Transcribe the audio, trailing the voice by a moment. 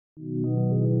Latino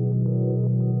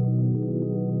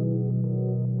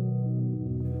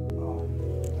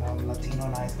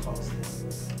Nice Post.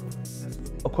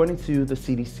 According to the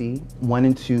CDC, 1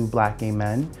 in 2 Black gay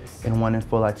men and 1 in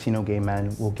 4 Latino gay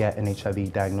men will get an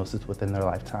HIV diagnosis within their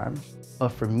lifetime.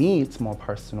 But for me, it's more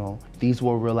personal. These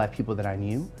were real life people that I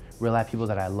knew, real life people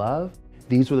that I love.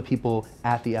 These were the people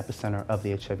at the epicenter of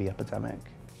the HIV epidemic.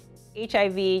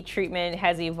 HIV treatment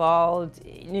has evolved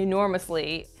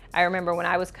enormously. I remember when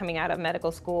I was coming out of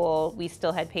medical school, we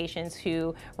still had patients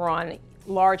who were on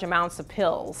large amounts of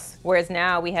pills, whereas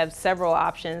now we have several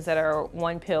options that are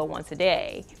 1 pill once a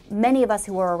day. Many of us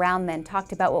who were around then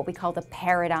talked about what we call the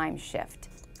paradigm shift.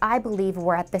 I believe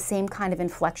we're at the same kind of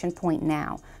inflection point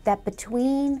now, that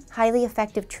between highly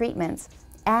effective treatments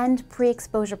and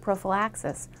pre-exposure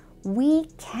prophylaxis, we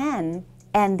can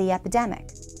end the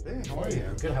epidemic. Hey, how are you?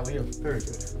 Good, how are you? Very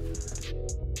good.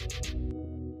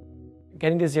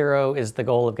 Getting to zero is the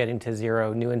goal of getting to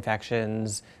 0 new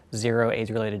infections, 0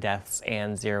 AIDS-related deaths,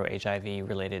 and 0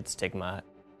 HIV-related stigma.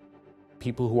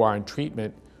 People who are on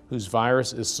treatment whose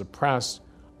virus is suppressed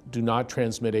do not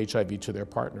transmit HIV to their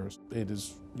partners. It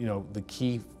is, the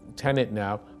key tenet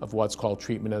now of what's called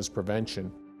treatment as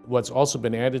prevention. What's also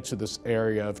been added to this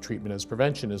area of treatment as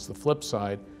prevention is the flip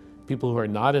side. People who are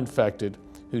not infected,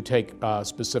 who take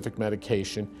specific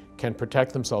medication, can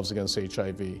protect themselves against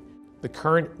HIV. The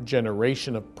current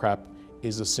generation of PrEP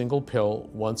is a single pill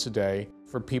once a day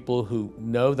for people who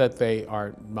know that they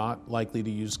are not likely to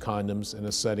use condoms in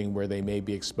a setting where they may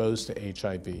be exposed to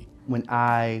HIV. When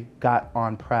I got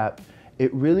on PrEP,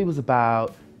 it really was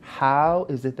about how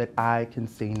is it that I can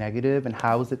stay negative and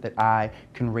how is it that I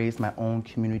can raise my own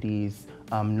community's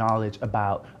knowledge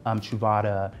about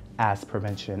Truvada as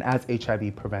prevention, as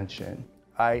HIV prevention.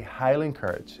 I highly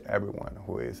encourage everyone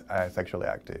who is sexually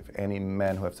active, any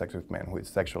man who has sex with men who is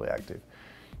sexually active,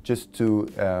 just to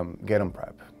get on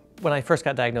PrEP. When I first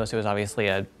got diagnosed, it was obviously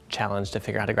a challenge to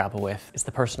figure out how to grapple with. It's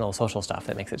the personal, social stuff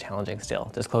that makes it challenging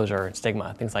still. Disclosure,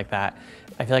 stigma, things like that.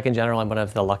 I feel like in general, I'm one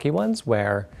of the lucky ones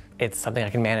where it's something I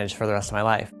can manage for the rest of my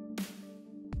life.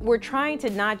 We're trying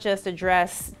to not just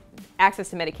address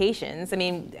access to medications. I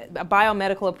mean, a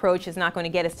biomedical approach is not going to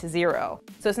get us to 0.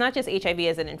 So it's not just HIV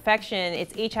as an infection,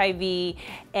 it's HIV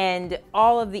and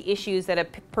all of the issues that a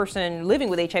person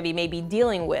living with HIV may be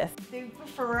dealing with. They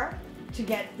prefer to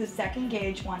get the second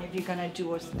gauge one if you're going to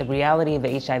do a... The reality of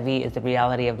HIV is the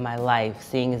reality of my life,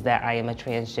 seeing as that I am a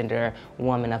transgender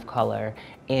woman of color.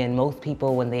 And most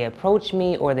people, when they approach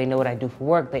me or they know what I do for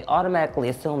work, they automatically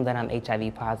assume that I'm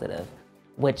HIV positive,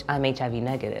 which I'm HIV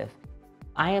negative.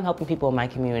 I am helping people in my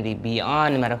community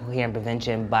beyond medical care and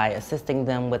prevention by assisting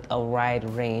them with a wide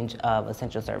range of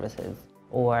essential services,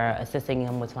 or assisting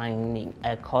them with finding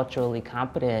a culturally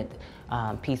competent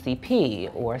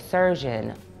PCP or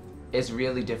surgeon. It's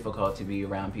really difficult to be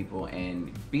around people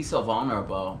and be so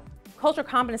vulnerable. Cultural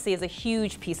competency is a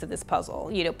huge piece of this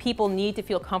puzzle. People need to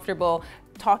feel comfortable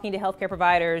talking to healthcare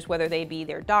providers, whether they be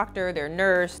their doctor, their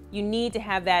nurse. You need to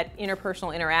have that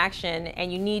interpersonal interaction,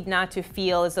 and you need not to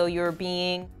feel as though you're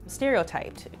being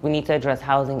stereotyped. We need to address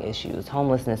housing issues,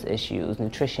 homelessness issues,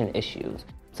 nutrition issues.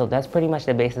 So that's pretty much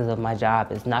the basis of my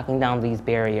job, is knocking down these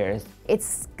barriers.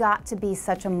 It's got to be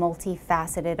such a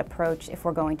multifaceted approach if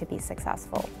we're going to be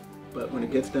successful. But when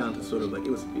it gets down to sort of like,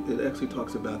 it actually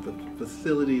talks about the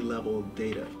facility level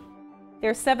data. There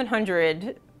are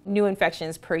 700 new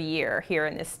infections per year here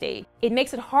in this state. It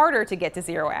makes it harder to get to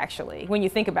 0 actually, when you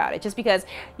think about it, just because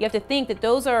you have to think that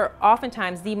those are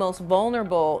oftentimes the most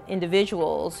vulnerable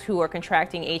individuals who are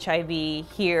contracting HIV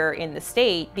here in the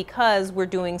state because we're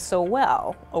doing so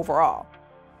well overall.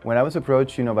 When I was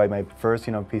approached, by my first,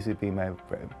 PCP, my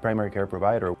primary care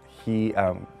provider, he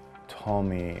told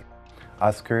me,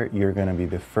 Oscar, you're going to be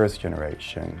the first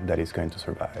generation that is going to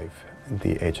survive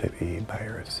the HIV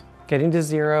virus. Getting to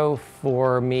 0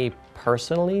 for me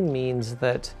personally means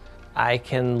that I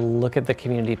can look at the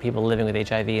community of people living with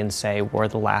HIV and say, we're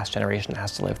the last generation that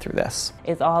has to live through this.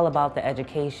 It's all about the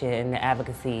education and the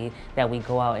advocacy that we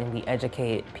go out and we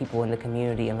educate people in the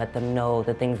community and let them know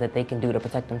the things that they can do to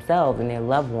protect themselves and their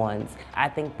loved ones. I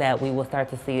think that we will start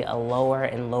to see a lower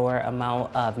and lower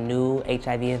amount of new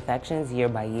HIV infections year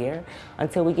by year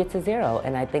until we get to 0.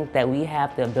 And I think that we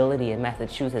have the ability in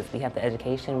Massachusetts, we have the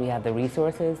education, we have the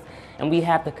resources, and we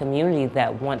have the community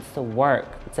that wants to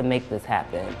work to make this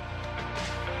happen.